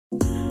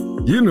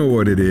You know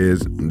what it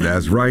is.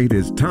 That's right.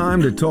 It's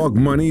time to talk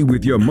money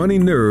with your money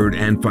nerd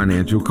and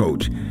financial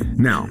coach.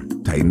 Now,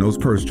 tighten those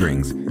purse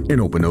strings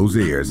and open those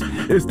ears.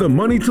 It's the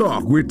Money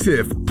Talk with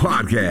Tiff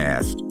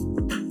podcast.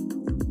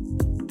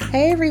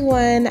 Hey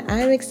everyone,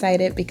 I'm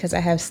excited because I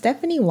have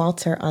Stephanie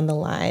Walter on the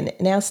line.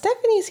 Now,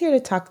 Stephanie's here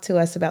to talk to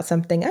us about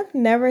something I've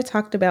never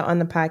talked about on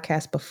the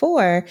podcast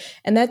before,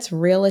 and that's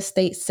real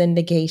estate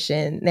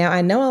syndication. Now,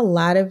 I know a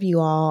lot of you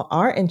all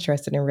are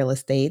interested in real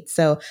estate,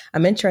 so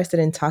I'm interested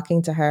in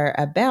talking to her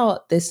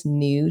about this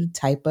new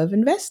type of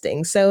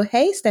investing. So,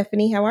 hey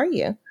Stephanie, how are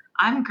you?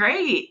 I'm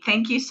great.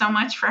 Thank you so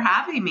much for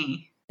having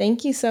me.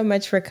 Thank you so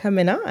much for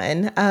coming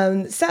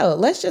on. So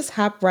let's just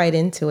hop right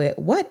into it.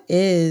 What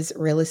is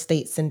real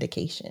estate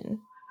syndication?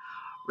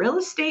 Real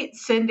estate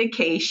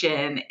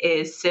syndication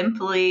is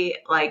simply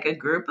like a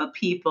group of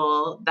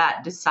people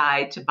that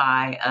decide to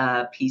buy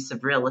a piece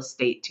of real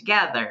estate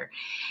together.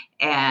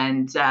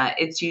 And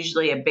it's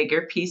usually a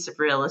bigger piece of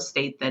real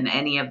estate than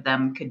any of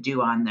them could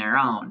do on their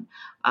own.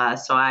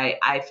 So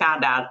I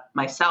found out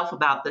myself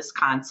about this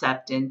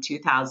concept in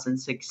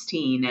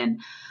 2016, and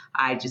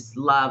I just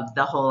loved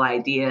the whole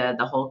idea,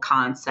 the whole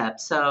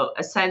concept. So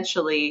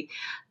essentially,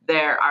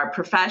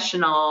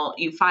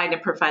 you find a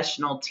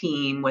professional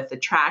team with a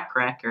track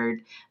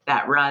record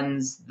that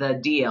runs the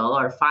deal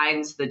or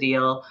finds the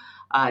deal,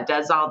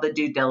 does all the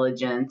due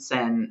diligence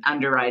and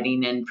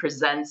underwriting and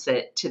presents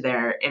it to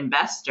their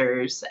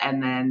investors.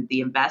 And then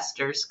the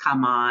investors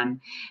come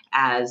on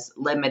as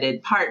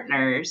limited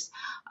partners.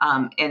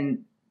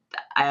 And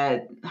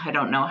I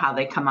don't know how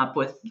they come up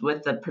with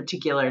the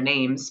particular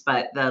names,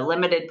 but the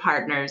limited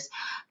partners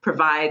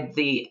provide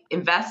the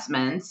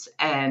investments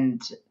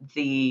and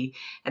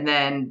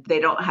then they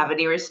don't have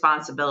any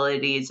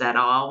responsibilities at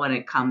all when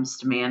it comes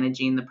to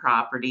managing the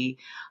property.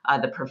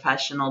 The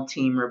professional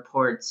team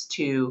reports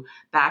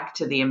back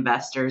to the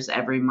investors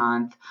every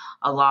month,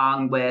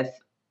 along with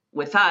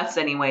us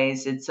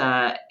anyways. It's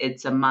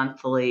a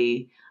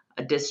monthly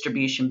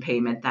distribution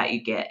payment that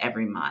you get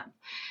every month.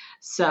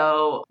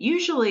 So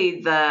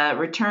usually the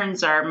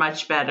returns are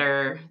much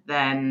better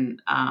than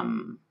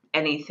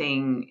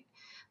anything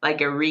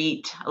like a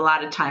REIT. A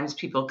lot of times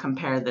people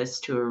compare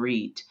this to a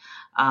REIT,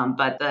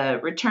 but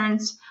the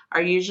returns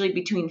are usually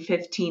between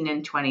 15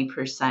 and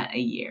 20% a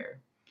year.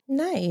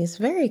 Nice.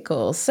 Very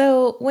cool.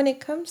 So when it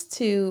comes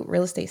to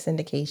real estate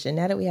syndication,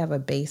 now that we have a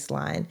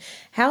baseline,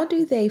 how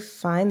do they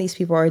find these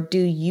people? Or do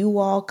you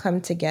all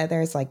come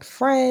together as like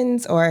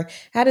friends? Or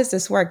how does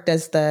this work?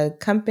 Does the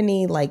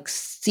company like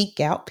seek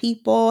out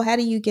people? How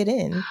do you get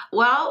in?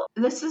 Well,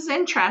 this is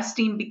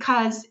interesting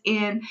because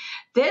the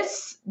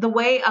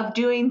way of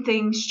doing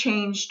things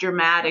changed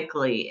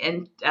dramatically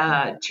in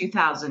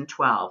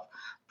 2012.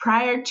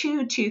 Prior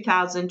to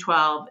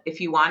 2012,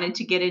 if you wanted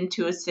to get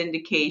into a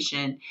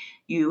syndication,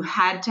 you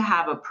had to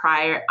have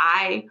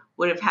I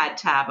would have had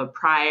to have a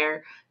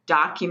prior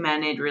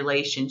documented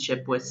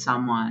relationship with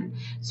someone.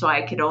 So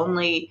I could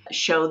only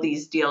show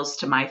these deals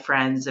to my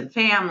friends and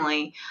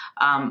family,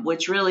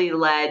 which really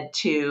led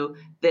to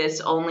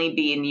this only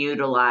being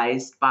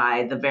utilized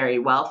by the very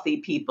wealthy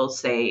people,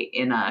 say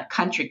in a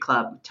country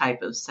club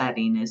type of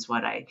setting is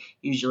what I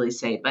usually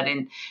say. But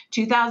in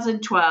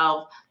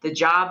 2012, the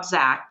Jobs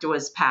Act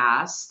was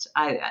passed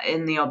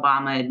in the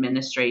Obama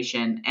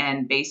administration,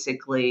 and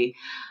basically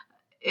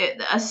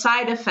a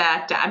side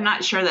effect, I'm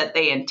not sure that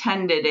they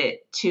intended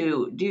it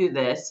to do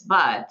this,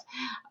 but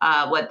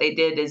what they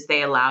did is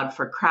they allowed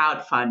for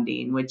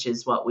crowdfunding, which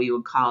is what we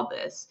would call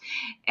this.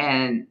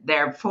 And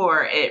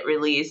therefore, it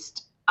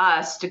released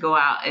us to go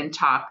out and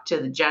talk to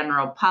the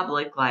general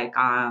public, like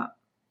on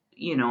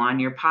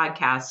your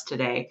podcast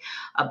today,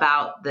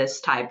 about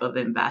this type of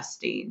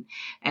investing.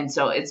 And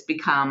so it's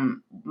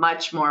become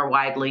much more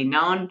widely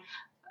known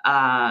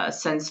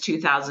since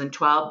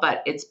 2012,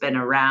 but it's been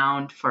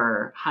around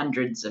for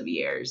hundreds of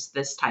years,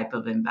 this type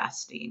of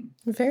investing.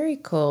 Very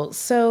cool.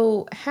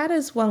 So how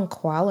does one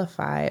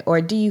qualify, or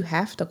do you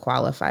have to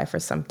qualify for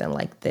something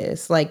like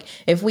this? Like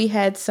if we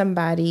had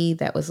somebody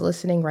that was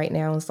listening right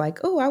now and was like,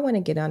 oh, I want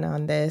to get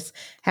on this,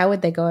 how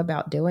would they go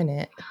about doing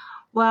it?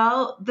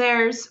 Well,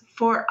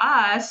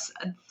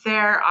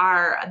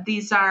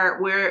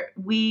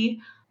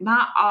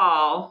 not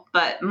all,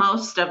 but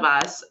most of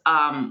us,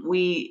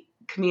 we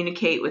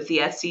communicate with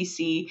the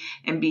SEC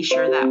and be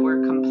sure that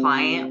we're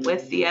compliant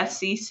with the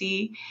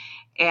SEC.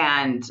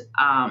 And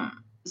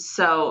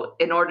so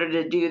in order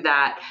to do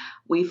that,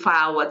 we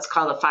file what's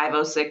called a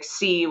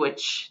 506C,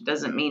 which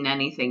doesn't mean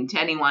anything to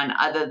anyone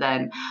other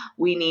than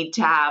we need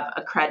to have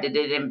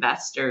accredited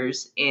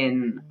investors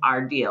in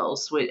our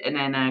deals. And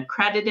an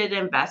accredited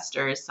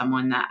investor is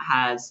someone that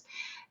has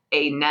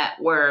a net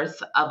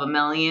worth of $1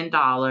 million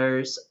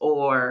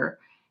or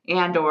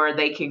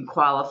they can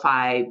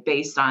qualify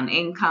based on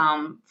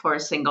income. For a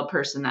single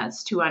person,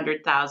 that's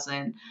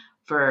 $200,000.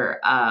 For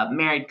a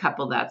married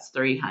couple, that's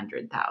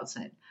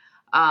 $300,000.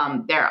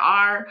 There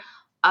are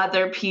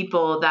other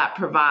people that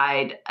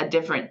provide a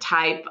different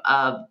type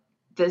of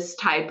this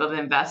type of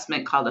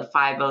investment called a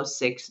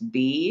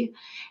 506B,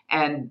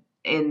 and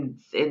in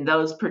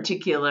those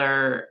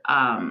particular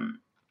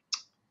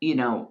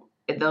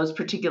those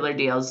particular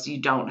deals,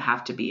 you don't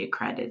have to be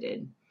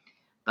accredited.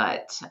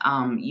 But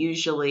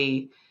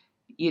usually,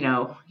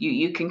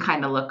 you can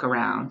kind of look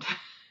around.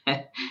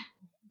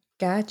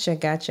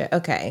 Gotcha.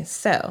 Okay.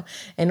 So,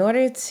 in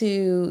order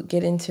to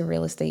get into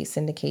real estate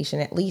syndication,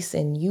 at least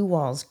in you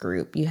all's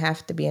group, you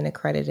have to be an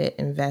accredited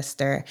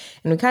investor.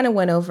 And we kind of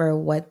went over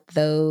what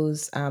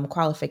those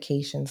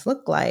qualifications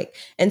look like.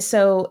 And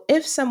so,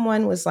 if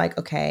someone was like,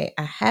 okay,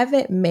 I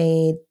haven't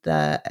made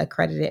the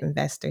accredited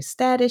investor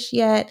status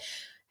yet,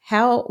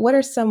 what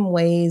are some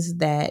ways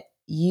that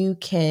you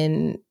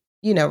can,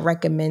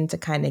 recommend to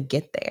kind of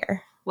get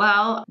there?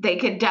 Well, they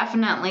could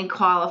definitely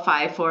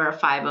qualify for a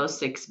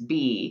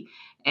 506B.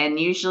 And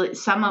usually,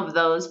 some of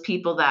those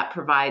people that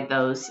provide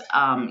those,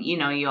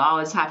 you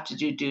always have to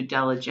do due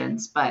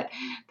diligence, but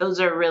those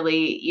are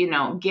really,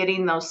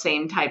 getting those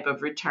same type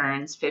of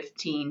returns,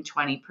 15,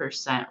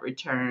 20%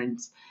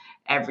 returns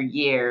every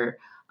year,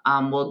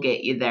 will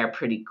get you there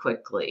pretty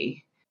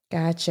quickly.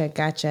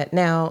 Gotcha.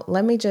 Now,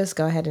 let me just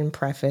go ahead and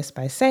preface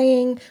by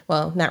saying,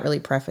 well, not really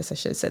preface, I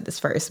should have said this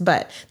first,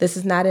 but this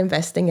is not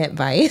investing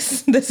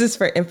advice. This is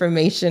for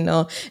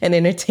informational and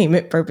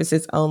entertainment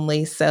purposes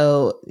only.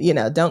 So,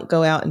 don't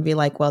go out and be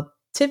like, well,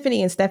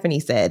 Tiffany and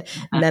Stephanie said,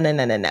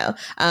 no.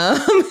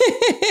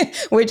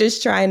 We're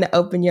just trying to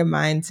open your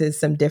mind to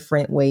some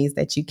different ways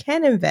that you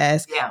can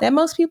invest that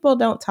most people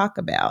don't talk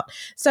about.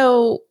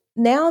 So,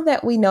 now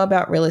that we know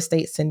about real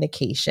estate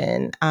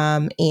syndication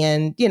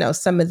and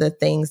some of the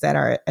things that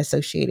are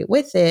associated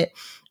with it,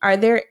 are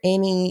there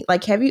any,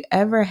 have you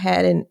ever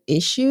had an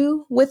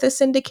issue with a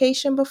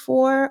syndication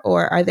before,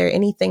 or are there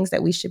any things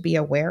that we should be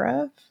aware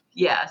of?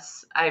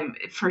 Yes, I'm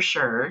for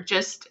sure.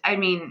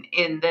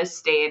 In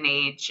this day and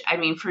age,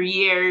 for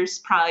years,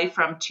 probably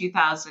from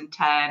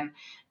 2010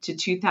 to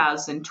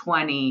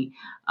 2020,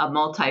 a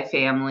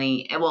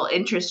multifamily, well,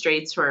 interest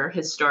rates were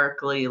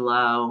historically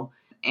low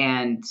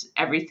and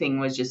everything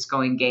was just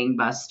going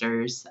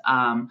gangbusters.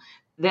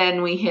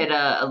 Then we hit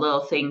a little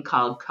thing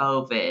called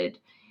COVID.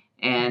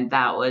 And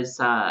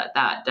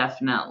that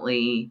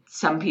definitely,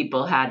 some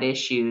people had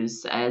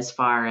issues as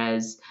far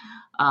as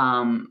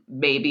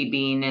maybe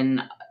being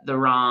in the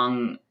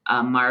wrong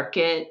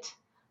market.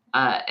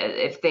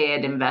 If they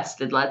had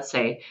invested, let's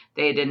say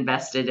they had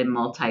invested in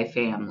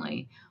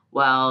multifamily.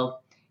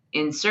 Well,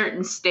 in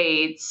certain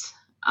states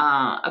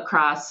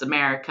across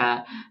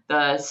America,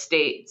 the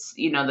states,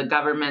 the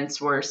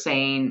governments were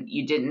saying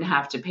you didn't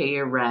have to pay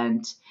your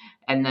rent,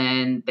 and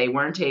then they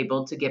weren't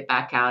able to get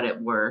back out at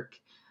work.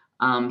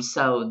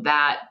 So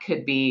that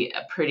could be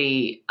a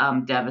pretty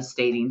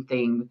devastating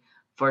thing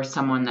for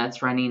someone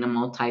that's running a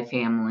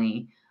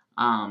multifamily,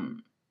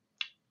 um,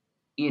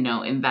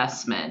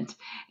 investment.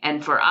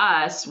 And for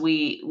us,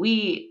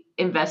 we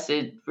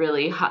invested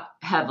really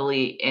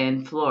heavily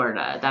in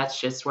Florida. That's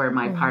just where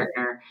my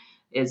partner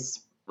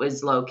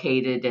was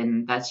located,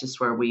 and that's just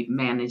where we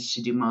managed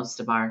to do most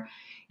of our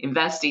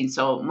investing.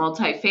 So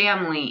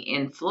multifamily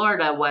in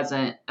Florida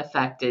wasn't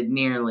affected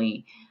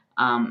nearly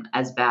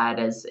as bad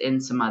as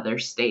in some other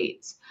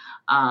states.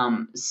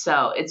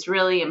 So it's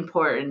really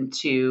important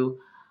to,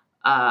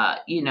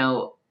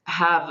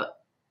 have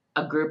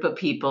a group of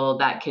people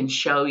that can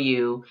show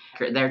you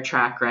their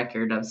track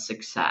record of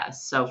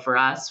success. So for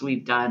us,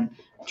 we've done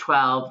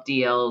 12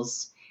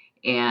 deals,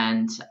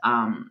 and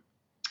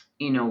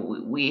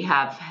we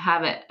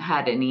haven't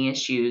had any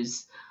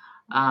issues,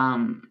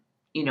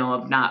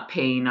 of not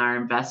paying our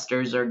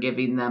investors or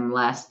giving them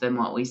less than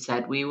what we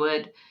said we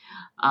would.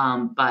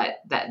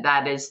 But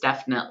that is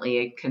definitely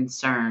a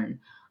concern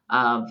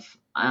of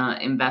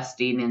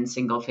investing in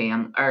single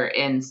family or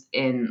in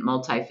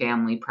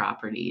multifamily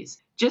properties.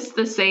 Just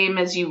the same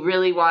as you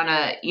really want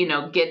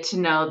to, get to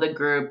know the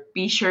group,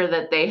 be sure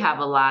that they have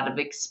a lot of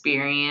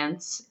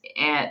experience,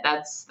 and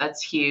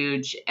that's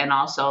huge, and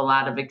also a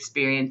lot of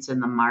experience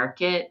in the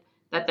market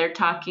that they're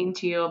talking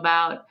to you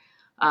about,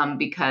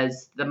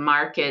 because the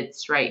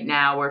markets right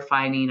now we're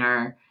finding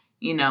are,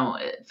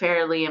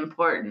 fairly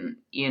important.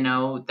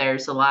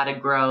 There's a lot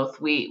of growth.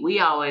 We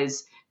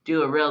always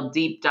do a real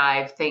deep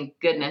dive. Thank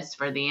goodness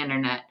for the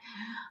internet.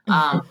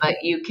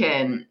 But you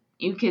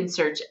can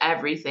search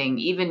everything,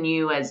 even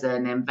you as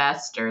an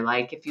investor.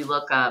 Like if you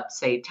look up,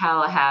 say,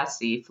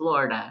 Tallahassee,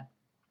 Florida,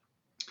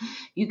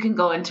 you can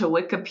go into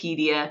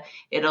Wikipedia.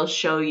 It'll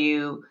show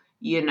you,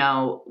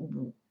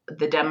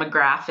 the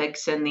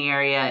demographics in the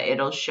area.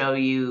 It'll show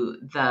you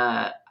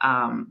the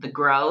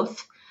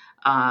growth.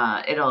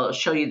 It'll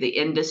show you the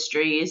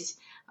industries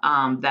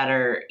that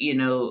are,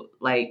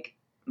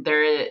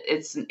 there.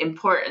 It's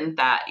important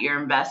that you're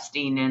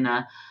investing in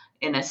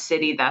a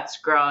city that's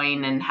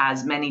growing and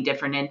has many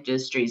different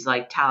industries.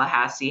 Like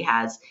Tallahassee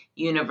has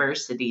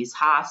universities,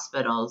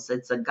 hospitals.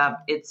 It's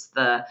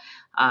the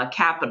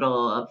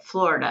capital of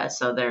Florida,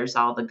 so there's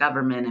all the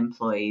government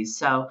employees.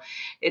 So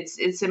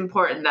it's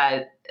important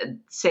that,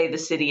 say, the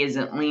city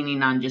isn't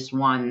leaning on just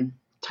one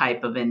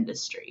type of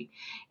industry,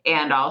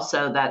 and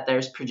also that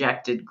there's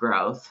projected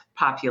growth,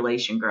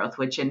 population growth,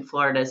 which in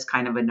Florida is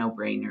kind of a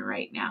no-brainer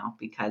right now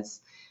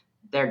because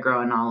they're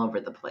growing all over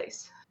the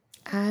place.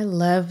 I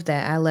love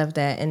that. I love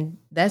that. And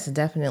that's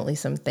definitely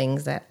some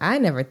things that I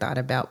never thought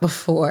about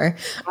before.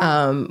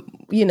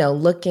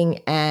 Looking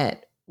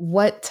at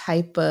what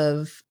type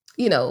of,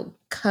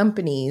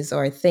 companies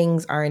or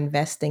things are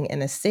investing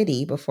in a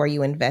city before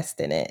you invest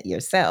in it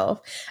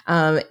yourself.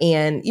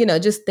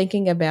 Just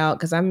thinking about,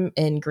 because I'm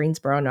in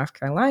Greensboro, North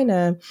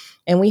Carolina,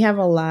 and we have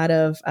a lot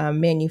of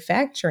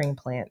manufacturing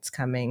plants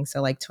coming.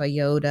 So, like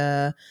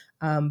Toyota,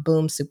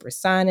 Boom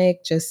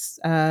Supersonic just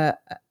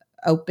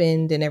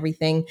opened and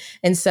everything.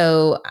 And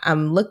so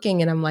I'm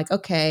looking and I'm like,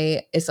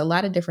 okay, it's a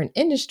lot of different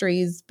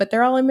industries, but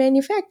they're all in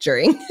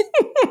manufacturing.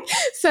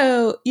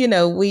 So,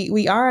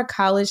 we are a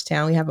college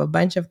town. We have a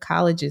bunch of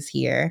colleges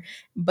here,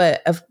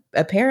 but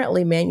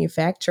apparently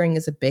manufacturing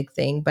is a big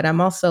thing. But I'm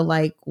also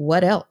like,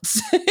 what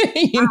else?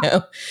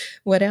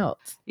 What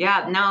else?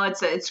 Yeah, no,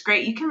 it's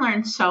great. You can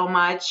learn so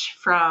much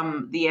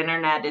from the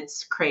internet.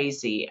 It's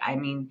crazy. I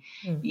mean,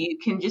 Hmm. you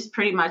can just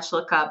pretty much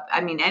look up. I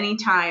mean,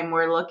 anytime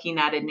we're looking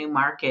at a new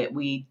market,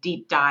 we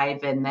deep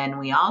dive, and then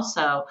we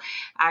also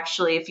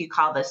actually, if you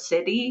call the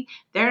city,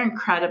 they're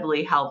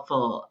incredibly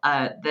helpful.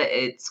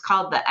 It's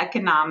called the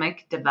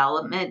Economic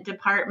Development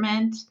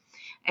Department,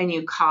 and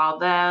you call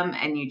them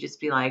and you just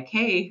be like,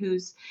 hey,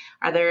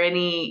 are there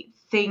any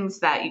things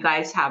that you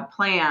guys have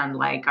planned?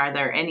 Like, are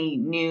there any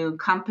new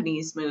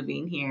companies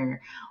moving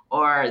here?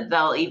 Or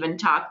they'll even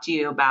talk to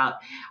you about,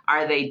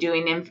 are they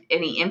doing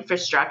any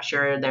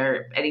infrastructure? Are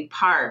there any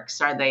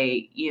parks? Are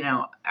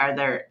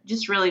there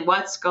just really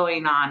what's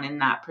going on in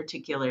that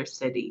particular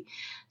city?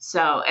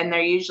 So, and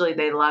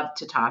they love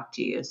to talk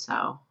to you.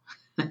 So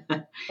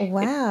it's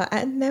Wow.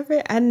 I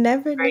never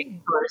a great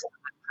knew. source of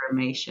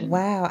information.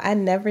 Wow, I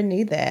never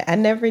knew that. I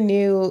never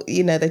knew,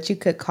 that you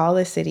could call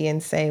a city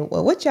and say,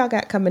 "Well, what y'all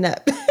got coming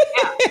up?"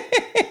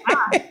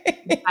 Yeah,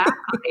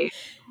 exactly.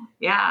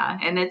 Yeah,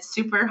 and it's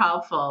super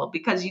helpful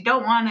because you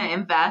don't want to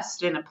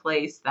invest in a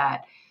place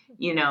that,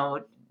 you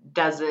know,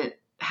 doesn't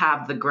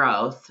have the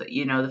growth,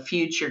 the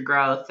future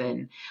growth.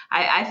 And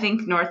I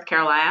think North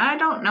Carolina, I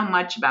don't know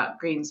much about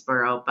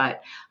Greensboro,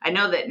 but I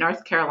know that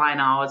North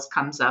Carolina always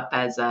comes up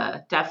as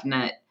a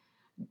definite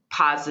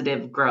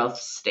positive growth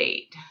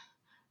state.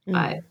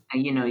 But,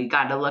 Mm. you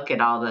got to look at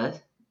all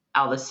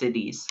the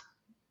cities.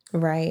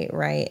 Right,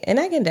 right.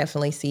 And I can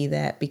definitely see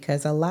that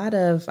because a lot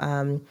of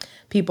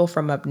people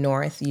from up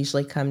north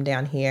usually come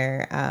down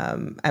here.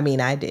 I mean,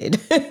 I did,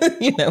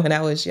 when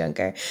I was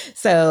younger.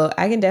 So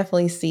I can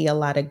definitely see a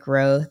lot of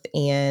growth,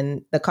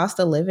 and the cost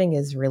of living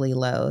is really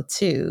low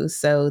too.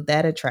 So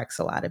that attracts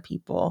a lot of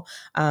people.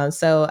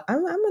 So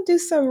I'm going to do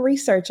some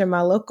research in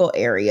my local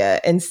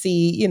area and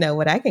see,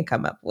 what I can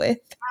come up with.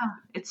 Yeah,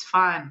 it's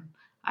fun.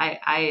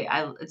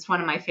 It's one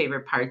of my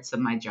favorite parts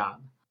of my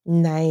job.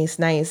 Nice,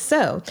 nice.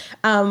 So,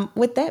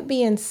 with that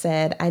being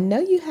said, I know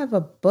you have a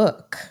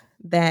book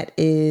that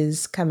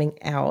is coming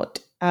out.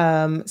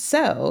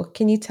 So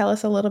can you tell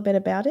us a little bit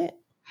about it?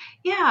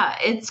 Yeah,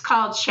 it's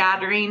called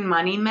Shattering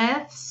Money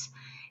Myths.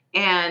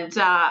 And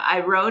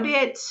I wrote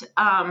it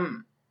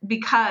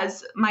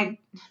because my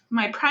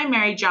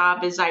primary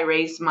job is I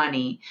raise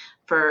money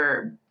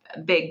for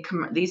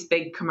these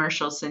big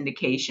commercial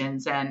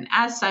syndications, and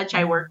as such,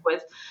 I work Mm.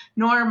 with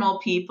normal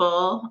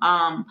people,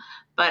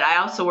 but I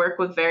also work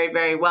with very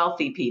very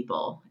wealthy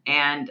people,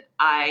 and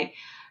I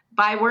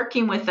by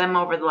working with them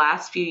over the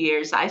last few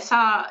years, I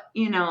saw,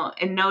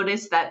 and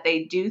noticed that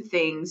they do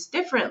things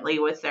differently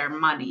with their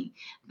money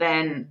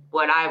than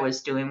what I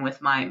was doing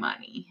with my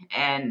money.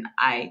 And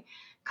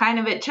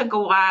it took a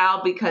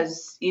while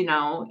because,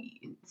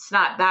 it's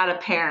not that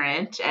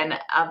apparent. And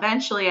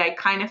eventually I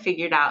kind of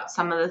figured out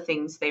some of the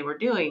things they were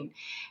doing.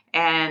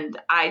 And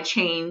I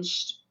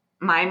changed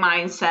my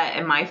mindset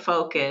and my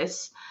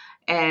focus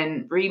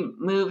and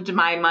moved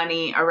my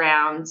money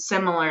around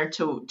similar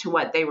to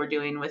what they were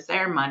doing with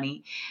their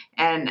money.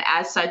 And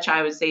as such,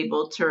 I was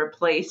able to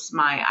replace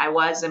I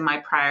was in my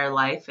prior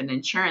life an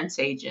insurance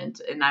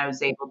agent, and I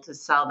was able to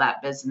sell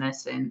that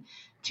business in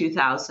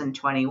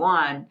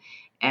 2021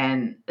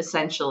 and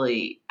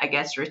essentially, I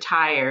guess,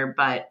 retire.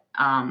 But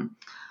I'm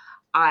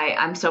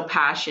so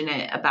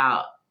passionate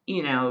about,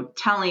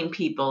 telling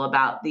people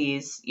about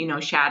these,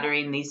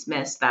 shattering these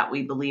myths that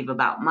we believe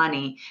about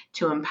money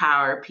to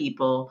empower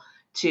people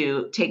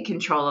to take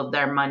control of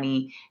their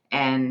money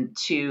and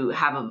to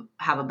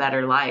have a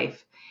better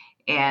life.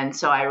 And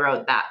so I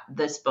wrote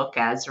this book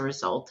as a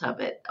result of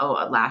it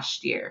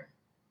last year.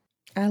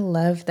 I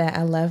love that.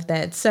 I love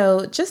that.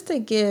 So, just to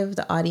give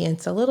the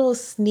audience a little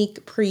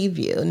sneak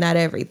preview, not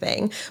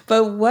everything,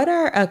 but what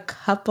are a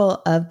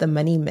couple of the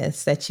money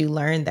myths that you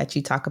learned that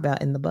you talk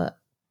about in the book?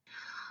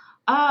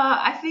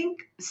 I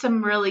think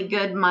some really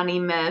good money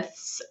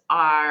myths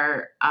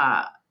are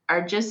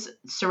just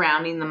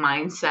surrounding the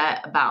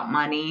mindset about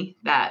money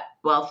that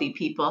wealthy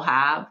people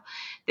have.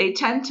 They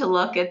tend to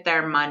look at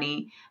their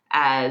money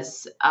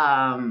as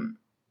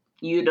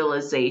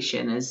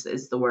utilization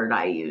is the word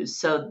I use.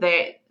 So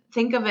they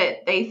think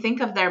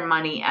of their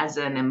money as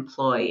an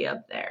employee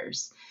of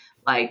theirs.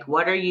 Like,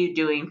 what are you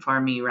doing for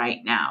me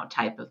right now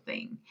type of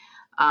thing.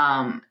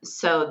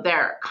 So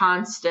they're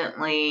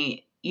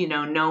constantly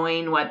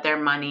knowing what their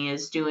money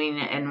is doing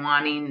and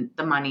wanting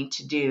the money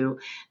to do.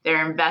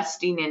 They're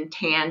investing in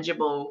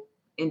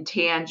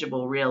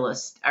intangible real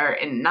estate, or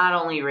in not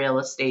only real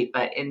estate,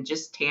 but in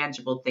just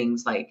tangible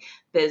things like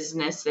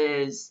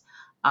businesses,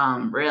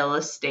 real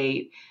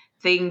estate,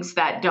 things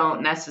that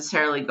don't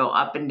necessarily go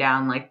up and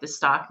down like the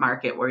stock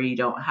market where you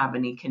don't have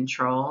any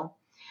control.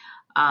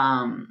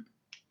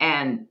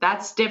 And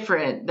that's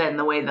different than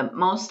the way that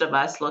most of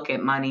us look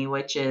at money,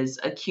 which is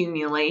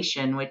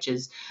accumulation, which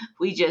is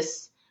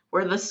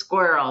we're the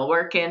squirrel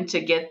working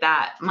to get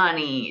that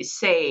money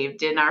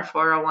saved in our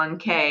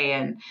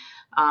 401k.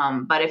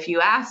 And but if you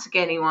ask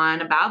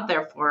anyone about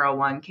their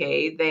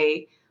 401k,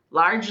 they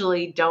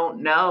largely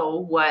don't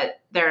know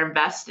what they're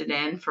invested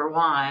in, for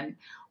one,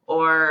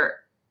 or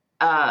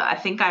I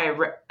think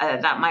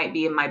that might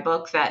be in my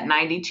book, that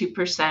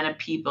 92% of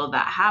people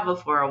that have a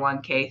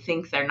 401k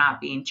think they're not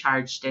being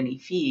charged any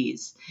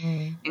fees.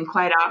 And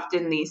quite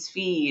often these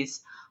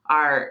fees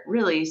are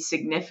really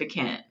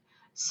significant.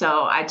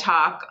 So I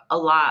talk a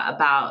lot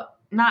about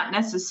not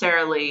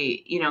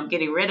necessarily,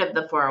 getting rid of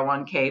the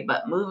 401k,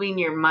 but moving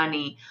your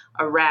money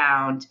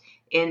around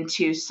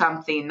into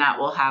something that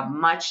will have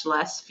much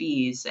less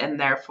fees and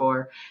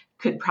therefore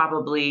could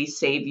probably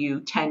save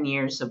you 10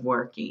 years of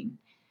working.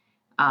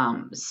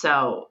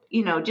 So,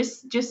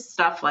 just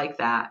stuff like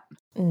that.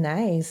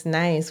 Nice,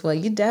 nice. Well,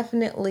 you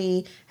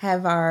definitely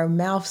have our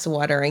mouths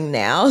watering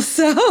now.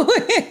 So,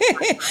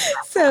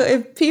 so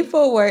if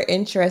people were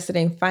interested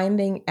in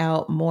finding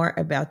out more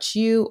about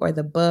you or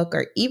the book,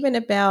 or even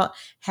about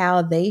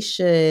how they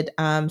should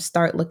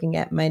start looking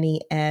at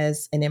money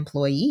as an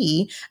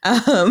employee,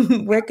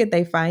 where could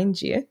they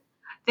find you?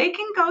 They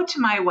can go to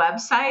my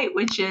website,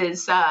 which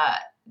is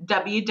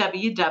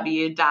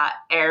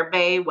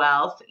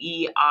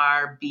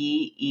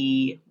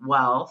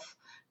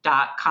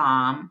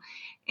www.erbewealth.com.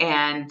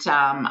 And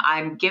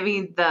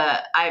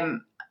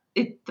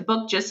the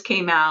book just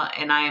came out,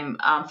 and I'm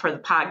for the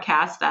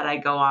podcast that I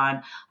go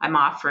on, I'm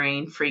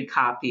offering free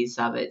copies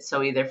of it.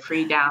 So either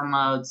free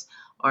downloads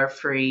or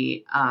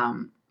free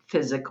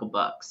physical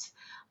books.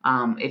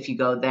 If you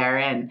go there,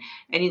 and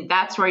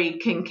that's where you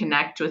can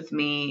connect with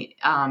me.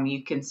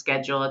 You can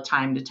schedule a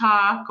time to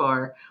talk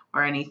or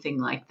anything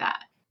like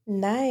that.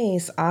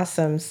 Nice.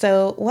 Awesome.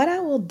 So what I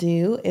will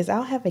do is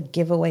I'll have a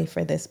giveaway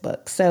for this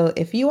book. So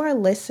if you are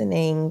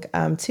listening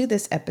to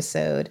this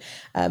episode,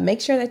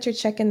 make sure that you're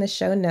checking the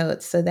show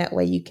notes so that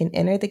way you can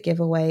enter the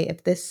giveaway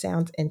if this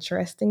sounds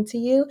interesting to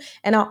you.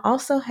 And I'll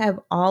also have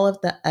all of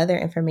the other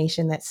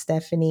information that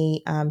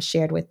Stephanie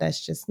shared with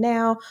us just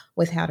now,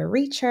 with how to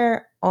reach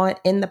her,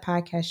 in the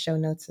podcast show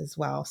notes as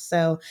well.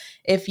 So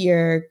if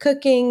you're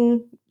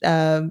cooking,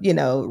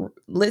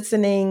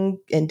 listening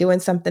and doing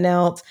something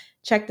else,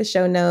 check the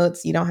show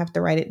notes. You don't have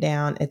to write it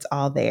down. It's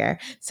all there.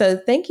 So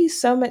thank you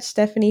so much,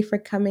 Stephanie, for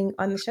coming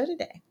on the show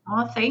today.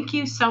 Well, thank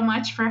you so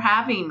much for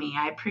having me.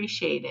 I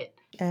appreciate it.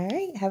 All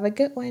right. Have a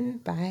good one.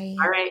 Bye.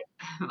 All right.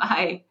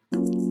 Bye.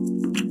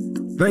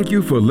 Thank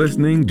you for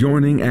listening,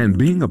 joining, and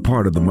being a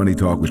part of the Money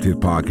Talk with Tiff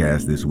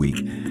podcast this week.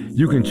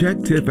 You can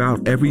check Tiff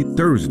out every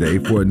Thursday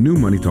for a new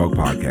Money Talk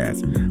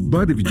podcast.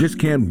 But if you just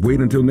can't wait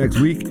until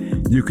next week,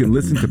 you can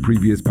listen to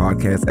previous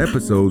podcast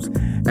episodes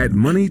at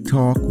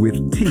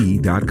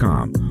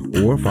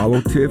moneytalkwitht.com or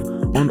follow Tiff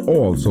on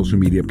all social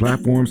media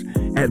platforms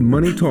at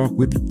Money Talk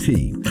with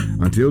T.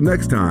 Until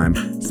next time,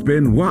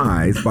 spend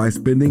wise by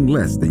spending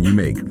less than you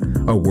make.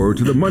 A word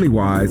to the money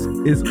wise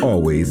is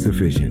always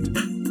sufficient.